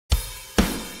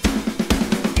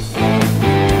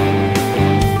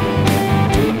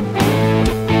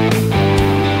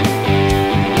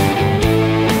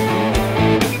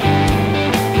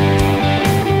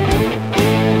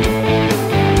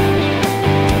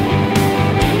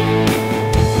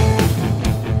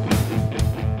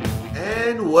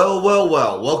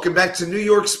Well, welcome back to New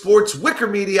York Sports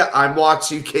WickerMedia. I'm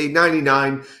Watts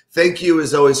UK99. Thank you,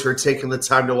 as always, for taking the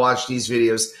time to watch these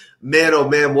videos. Man, oh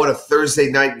man, what a Thursday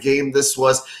night game this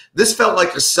was. This felt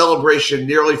like a celebration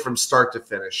nearly from start to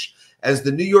finish, as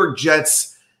the New York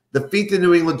Jets defeat the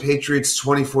New England Patriots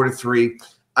 24-3.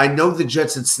 I know the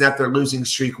Jets had snapped their losing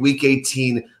streak week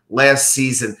 18 last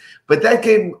season, but that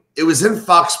game, it was in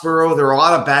Foxborough. There were a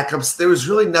lot of backups. There was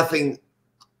really nothing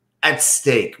at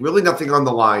stake, really nothing on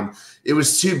the line. It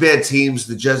was two bad teams.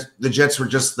 The Jets were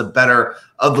just the better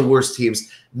of the worst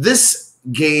teams. This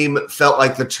game felt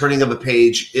like the turning of a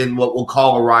page in what we'll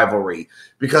call a rivalry,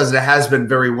 because it has been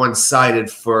very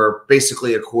one-sided for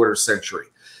basically a quarter century.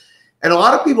 And a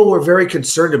lot of people were very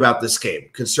concerned about this game,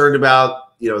 concerned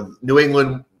about, New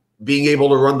England being able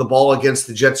to run the ball against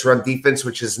the Jets' run defense,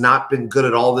 which has not been good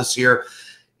at all this year.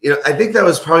 I think that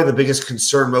was probably the biggest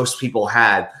concern most people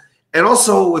had. And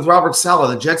also with Robert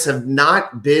Saleh, the Jets have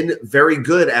not been very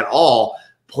good at all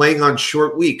playing on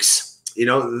short weeks. They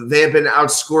have been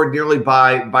outscored nearly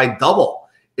by double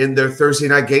in their Thursday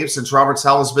night games since Robert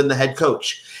Saleh has been the head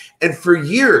coach. And for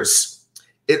years,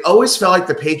 it always felt like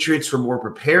the Patriots were more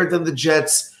prepared than the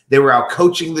Jets. They were out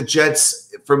coaching the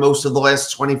Jets for most of the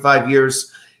last 25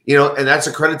 years, and that's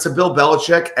a credit to Bill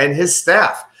Belichick and his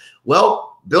staff. Well,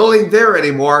 Bill ain't there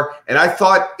anymore, and I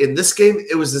thought in this game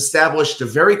it was established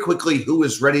very quickly who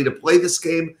was ready to play this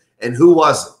game and who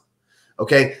wasn't.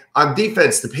 Okay, on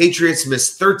defense, the Patriots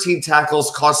missed 13 tackles,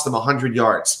 cost them 100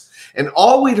 yards. And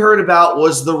all we'd heard about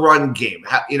was the run game.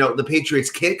 The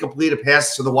Patriots can't complete a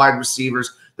pass to the wide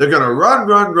receivers. They're going to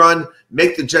run,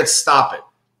 make the Jets stop it.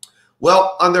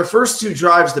 Well, on their first two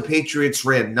drives, the Patriots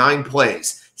ran 9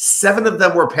 plays. 7 of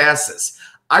them were passes.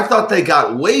 I thought they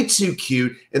got way too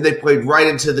cute, and they played right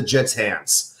into the Jets'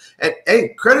 hands. And hey,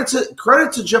 credit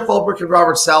to Jeff Ulbrich and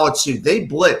Robert Saleh too. They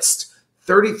blitzed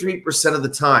 33% of the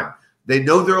time. They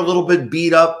know they're a little bit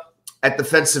beat up at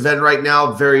defensive end right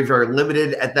now, very, very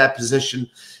limited at that position.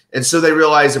 And so they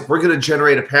realize if we're going to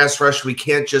generate a pass rush, we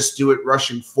can't just do it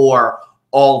rushing 4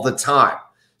 all the time.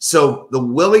 So the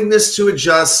willingness to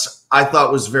adjust, I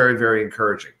thought, was very, very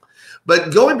encouraging.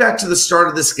 But going back to the start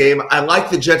of this game, I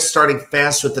like the Jets starting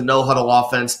fast with the no-huddle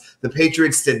offense. The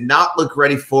Patriots did not look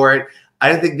ready for it. I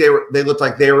didn't think they looked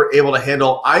like they were able to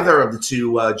handle either of the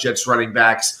two Jets running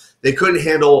backs. They couldn't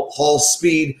handle Hall's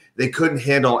speed. They couldn't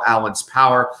handle Allen's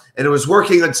power. And it was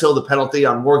working until the penalty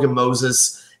on Morgan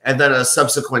Moses, and then a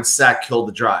subsequent sack killed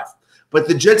the drive. But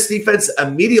the Jets defense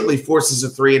immediately forces a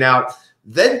 3-and-out.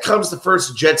 Then comes the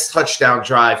first Jets touchdown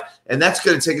drive, and that's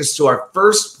going to take us to our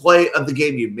first play of the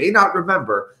game you may not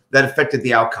remember that affected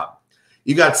the outcome.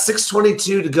 You got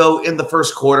 6:22 to go in the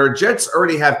first quarter. Jets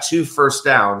already have 2 first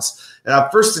downs. And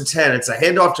on 1st and 10, it's a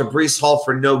handoff to Breece Hall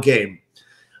for no gain.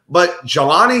 But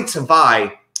Jelani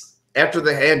Tavai, after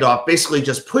the handoff, basically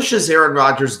just pushes Aaron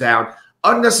Rodgers down.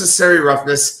 Unnecessary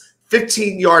roughness,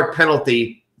 15-yard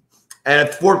penalty. And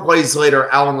 4 plays later,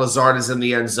 Allen Lazard is in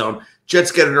the end zone.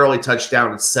 Jets get an early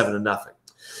touchdown. It's 7-0.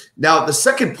 Now, the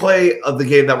second play of the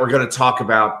game that we're going to talk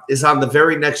about is on the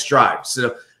very next drive.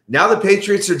 So now the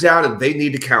Patriots are down and they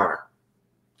need to counter.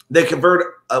 They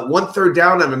convert one third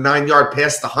down on a 9-yard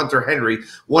pass to Hunter Henry,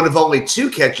 one of only 2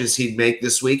 catches he'd make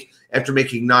this week after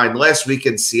making 9 last week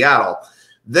in Seattle.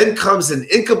 Then comes an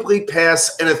incomplete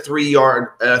pass and a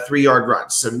 3-yard run.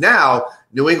 So now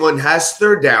New England has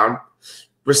 3rd down.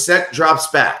 Brissett drops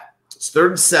back. It's 3rd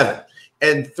and 7.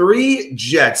 And 3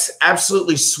 Jets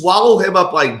absolutely swallow him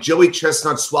up like Joey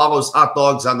Chestnut swallows hot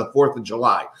dogs on the 4th of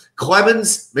July.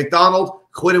 Clemens, McDonald,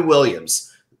 Quinn, and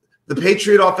Williams. The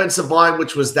Patriot offensive line,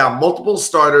 which was down multiple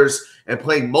starters and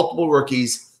playing multiple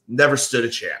rookies, never stood a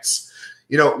chance.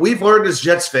 We've learned as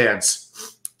Jets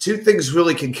fans, 2 things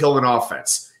really can kill an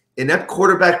offense: inept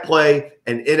quarterback play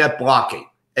and inept blocking.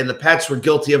 And the Pats were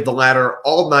guilty of the latter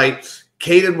all night.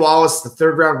 Caden Wallace, the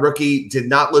 3rd-round rookie, did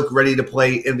not look ready to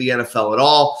play in the NFL at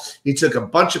all. He took a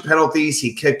bunch of penalties.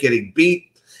 He kept getting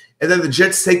beat. And then the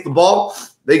Jets take the ball.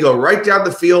 They go right down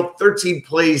the field, 13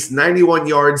 plays, 91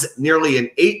 yards, nearly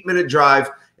an 8-minute drive,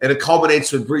 and it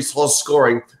culminates with Breece Hall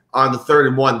scoring on the 3rd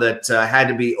and 1 that had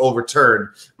to be overturned.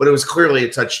 But it was clearly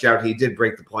a touchdown. He did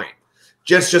break the plane.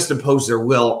 Jets just imposed their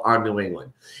will on New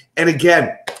England. And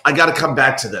again, I got to come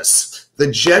back to this. The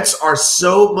Jets are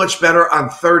so much better on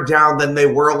 3rd down than they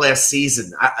were last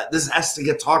season. This has to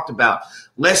get talked about.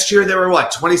 Last year, they were,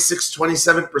 26,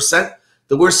 27%?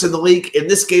 The worst in the league. In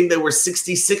this game, they were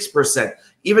 66%.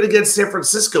 Even against San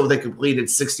Francisco, they completed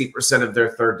 60% of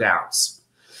their 3rd downs.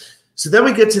 So then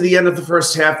we get to the end of the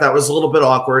first half. That was a little bit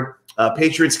awkward.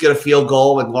 Patriots get a field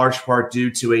goal in large part due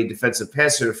to a defensive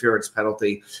pass interference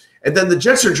penalty. And then the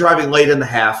Jets are driving late in the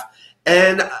half.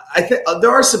 And I think there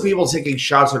are some people taking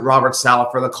shots at Robert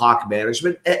Saleh for the clock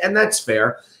management, and that's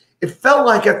fair. It felt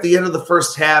like at the end of the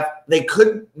first half, they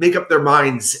couldn't make up their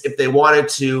minds if they wanted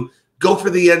to go for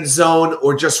the end zone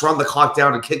or just run the clock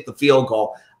down and kick the field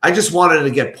goal. I just wanted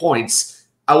to get points.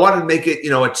 I wanted to make it, a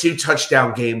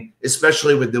 2-touchdown game,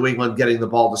 especially with New England getting the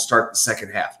ball to start the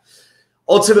second half.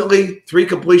 Ultimately, 3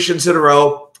 completions in a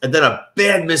row, and then a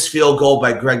bad missed field goal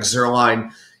by Greg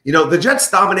Zuerlein. The Jets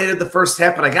dominated the first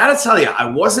half, and I got to tell you, I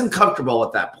wasn't comfortable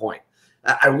at that point.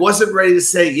 I wasn't ready to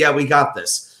say, yeah, we got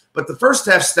this. But the first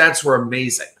half stats were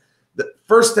amazing. The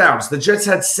first downs, the Jets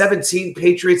had 17,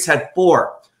 Patriots had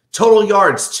 4. Total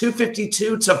yards,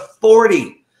 252 to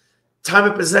 40.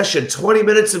 Time of possession, 20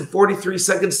 minutes and 43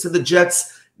 seconds to the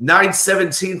Jets,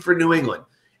 9-17 for New England.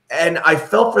 And I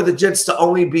felt for the Jets to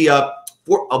only be up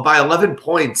by 11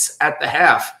 points at the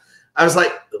half. I was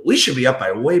like, we should be up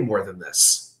by way more than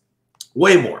this.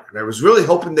 Way more. And I was really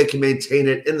hoping they can maintain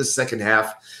it in the second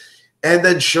half. And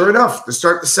then sure enough, to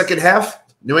start the second half,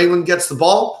 New England gets the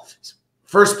ball.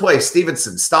 First play,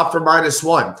 Stevenson, stop for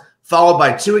 -1, followed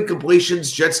by 2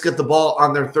 incompletions. Jets get the ball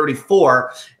on their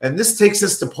 34, and this takes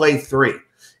us to play 3.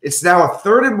 It's now a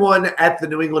 3rd and 1 at the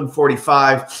New England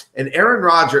 45, and Aaron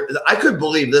Rodgers, I couldn't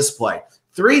believe this play.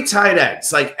 3 tight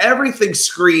ends, like everything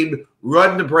screamed,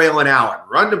 run to Braylon Allen,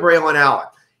 run to Braylon Allen.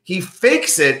 He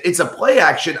fakes it. It's a play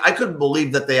action. I couldn't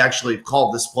believe that they actually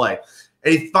called this play.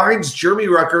 And he finds Jeremy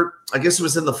Ruckert, I guess it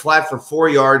was in the flat for 4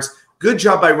 yards. Good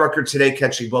job by Ruckert today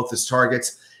catching both his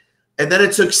targets. And then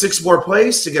it took 6 more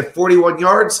plays to get 41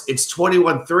 yards. It's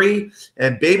 21-3,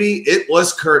 and baby, it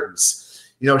was curtains.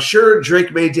 Sure,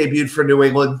 Drake May debuted for New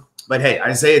England, but hey,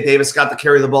 Isaiah Davis got to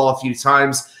carry the ball a few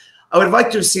times. I would like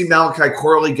to have seen Malachi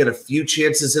Corley get a few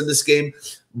chances in this game,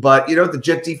 but, the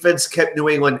Jet defense kept New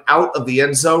England out of the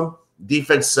end zone.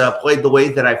 Defense played the way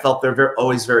that I felt they're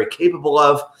always very capable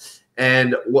of,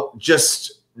 and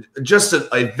just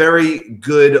a very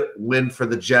good win for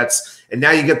the Jets. And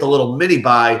now you get the little mini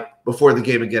bye before the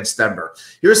game against Denver.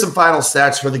 Here's some final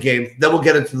stats for the game. Then we'll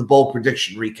get into the bowl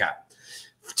prediction recap.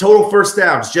 Total first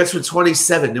downs, Jets with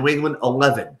 27, New England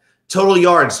 11. Total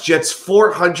yards, Jets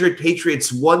 400,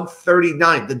 Patriots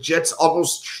 139. The Jets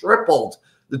almost tripled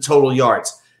the total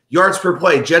yards. Yards per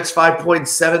play, Jets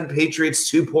 5.7, Patriots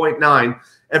 2.9.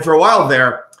 And for a while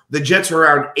there, the Jets were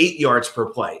around 8 yards per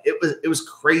play. It was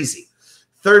crazy.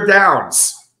 Third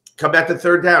downs, come back to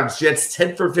third downs. Jets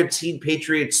 10 for 15,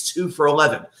 Patriots 2 for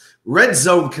 11. Red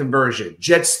zone conversion,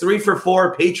 Jets 3 for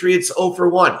 4, Patriots 0 for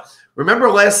 1.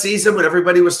 Remember last season when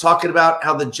everybody was talking about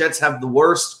how the Jets have the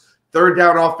worst third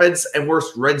down offense and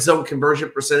worst red zone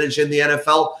conversion percentage in the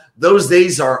NFL? Those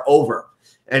days are over.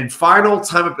 And final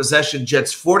time of possession,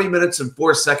 Jets 40 minutes and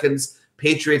 4 seconds,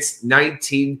 Patriots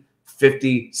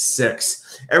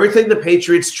 19:56. Everything the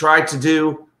Patriots tried to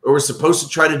do or were supposed to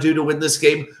try to do to win this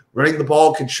game, running the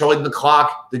ball, controlling the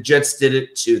clock, the Jets did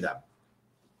it to them.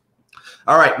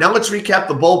 All right, now let's recap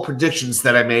the bold predictions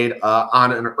that I made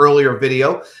on an earlier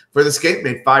video for this game.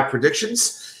 Made 5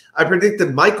 predictions. I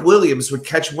predicted Mike Williams would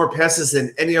catch more passes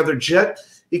than any other Jet.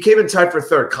 He came in tied for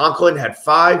 3rd. Conklin had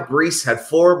 5, Brees had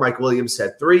 4, Mike Williams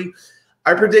had 3.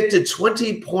 I predicted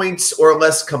 20 points or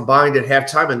less combined at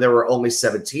halftime, and there were only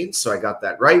 17, so I got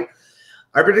that right.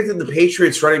 I predicted the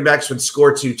Patriots running backs would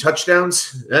score 2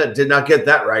 touchdowns. Did not get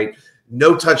that right.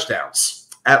 No touchdowns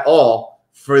at all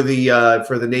for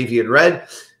the Navy and Red.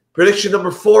 Prediction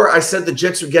number 4, I said the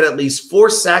Jets would get at least 4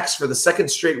 sacks for the 2nd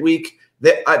straight week.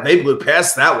 They blew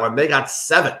past that one. They got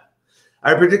 7.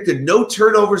 I predicted no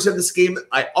turnovers in this game.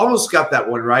 I almost got that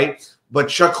one right, but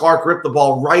Chuck Clark ripped the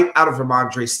ball right out of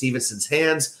Ramondre Stevenson's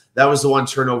hands. That was the one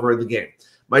turnover in the game.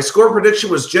 My score prediction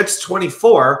was Jets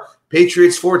 24,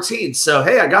 Patriots 14. So,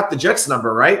 hey, I got the Jets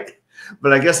number right,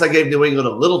 but I guess I gave New England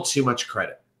a little too much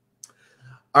credit.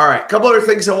 All right, a couple other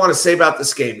things I want to say about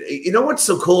this game. You know what's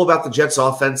so cool about the Jets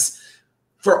offense?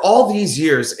 For all these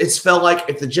years, it's felt like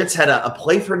if the Jets had a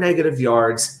play for negative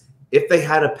yards, if they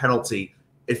had a penalty,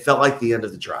 it felt like the end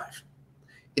of the drive.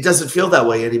 It doesn't feel that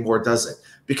way anymore, does it?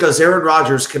 Because Aaron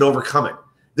Rodgers can overcome it.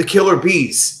 The Killer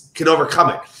Bees can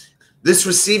overcome it. This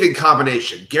receiving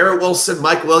combination, Garrett Wilson,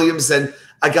 Mike Williams, and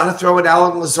I got to throw in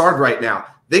Alan Lazard right now.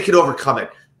 They can overcome it.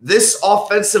 This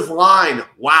offensive line,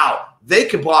 wow, they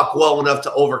can block well enough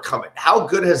to overcome it. How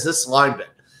good has this line been?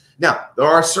 Now, there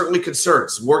are certainly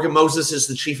concerns. Morgan Moses is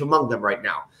the chief among them right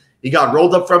now. He got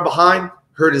rolled up from behind,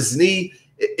 hurt his knee.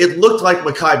 It looked like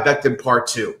Mekhi Becton Part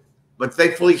 2. But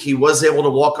thankfully, he was able to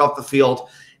walk off the field.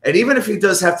 And even if he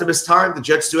does have to miss time, the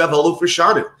Jets do have Olu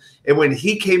Fashanu. And when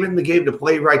he came in the game to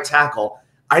play right tackle,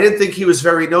 I didn't think he was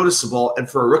very noticeable. And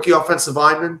for a rookie offensive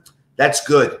lineman, that's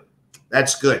good.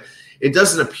 That's good. It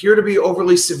doesn't appear to be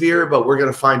overly severe, but we're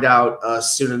going to find out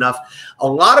soon enough. A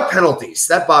lot of penalties.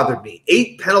 That bothered me.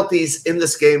 8 penalties in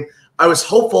this game. I was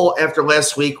hopeful after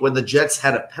last week when the Jets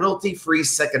had a penalty-free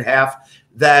second half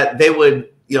that they would,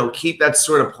 keep that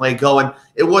sort of play going.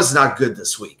 It was not good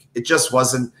this week. It just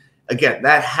wasn't. Again,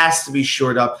 that has to be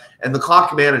shored up. And the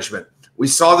clock management. We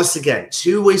saw this again.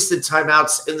 2 wasted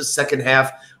timeouts in the second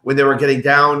half when they were getting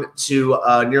down to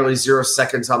nearly 0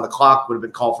 seconds on the clock. Would have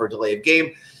been called for a delay of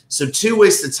game. So 2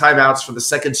 wasted timeouts for the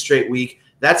second straight week.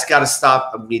 That's got to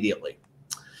stop immediately.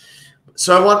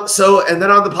 And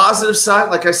then on the positive side,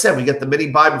 like I said, we get the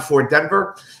mini bye before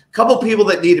Denver. A couple people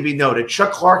that need to be noted.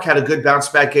 Chuck Clark had a good bounce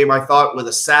back game, I thought, with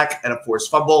a sack and a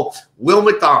forced fumble. Will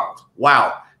McDonald,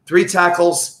 wow, 3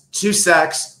 tackles, 2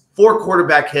 sacks, 4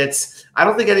 quarterback hits. I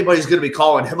don't think anybody's going to be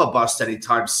calling him a bust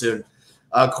anytime soon.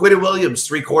 Quinn Williams,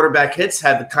 3 quarterback hits,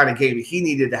 had the kind of game he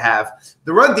needed to have.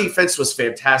 The run defense was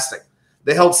fantastic.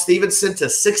 They held Stevenson to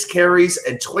 6 carries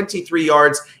and 23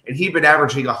 yards, and he'd been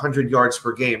averaging 100 yards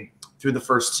per game through the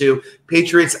first 2.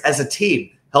 Patriots, as a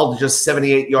team, held just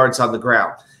 78 yards on the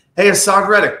ground. Hey, Hassan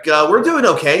Reddick, we're doing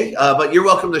okay, but you're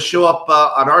welcome to show up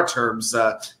on our terms,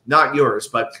 not yours.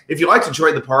 But if you'd like to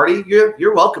join the party,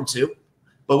 you're welcome to.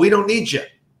 But we don't need you.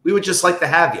 We would just like to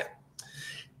have you.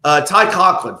 Ty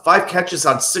Conklin, 5 catches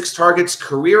on 6 targets,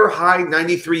 career high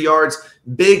 93 yards,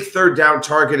 big third down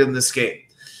target in this game.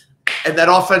 And that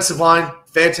offensive line,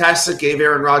 fantastic, gave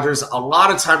Aaron Rodgers a lot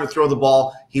of time to throw the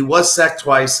ball. He was sacked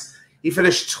twice. He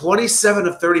finished 27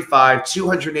 of 35,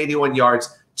 281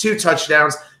 yards, 2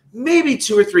 touchdowns, maybe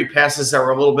 2 or 3 passes that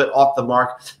were a little bit off the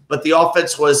mark. But the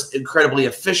offense was incredibly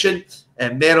efficient.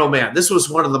 And man, oh man, this was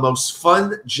one of the most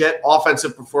fun Jet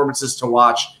offensive performances to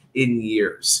watch in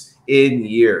years.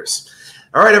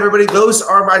 All right, everybody, those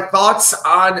are my thoughts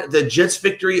on the Jets'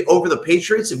 victory over the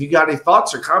Patriots. If you got any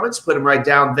thoughts or comments, put them right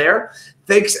down there.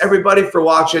 Thanks, everybody, for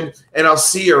watching, and I'll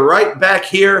see you right back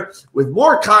here with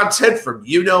more content from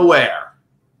you-know-where.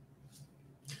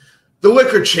 The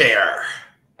Wicker Chair.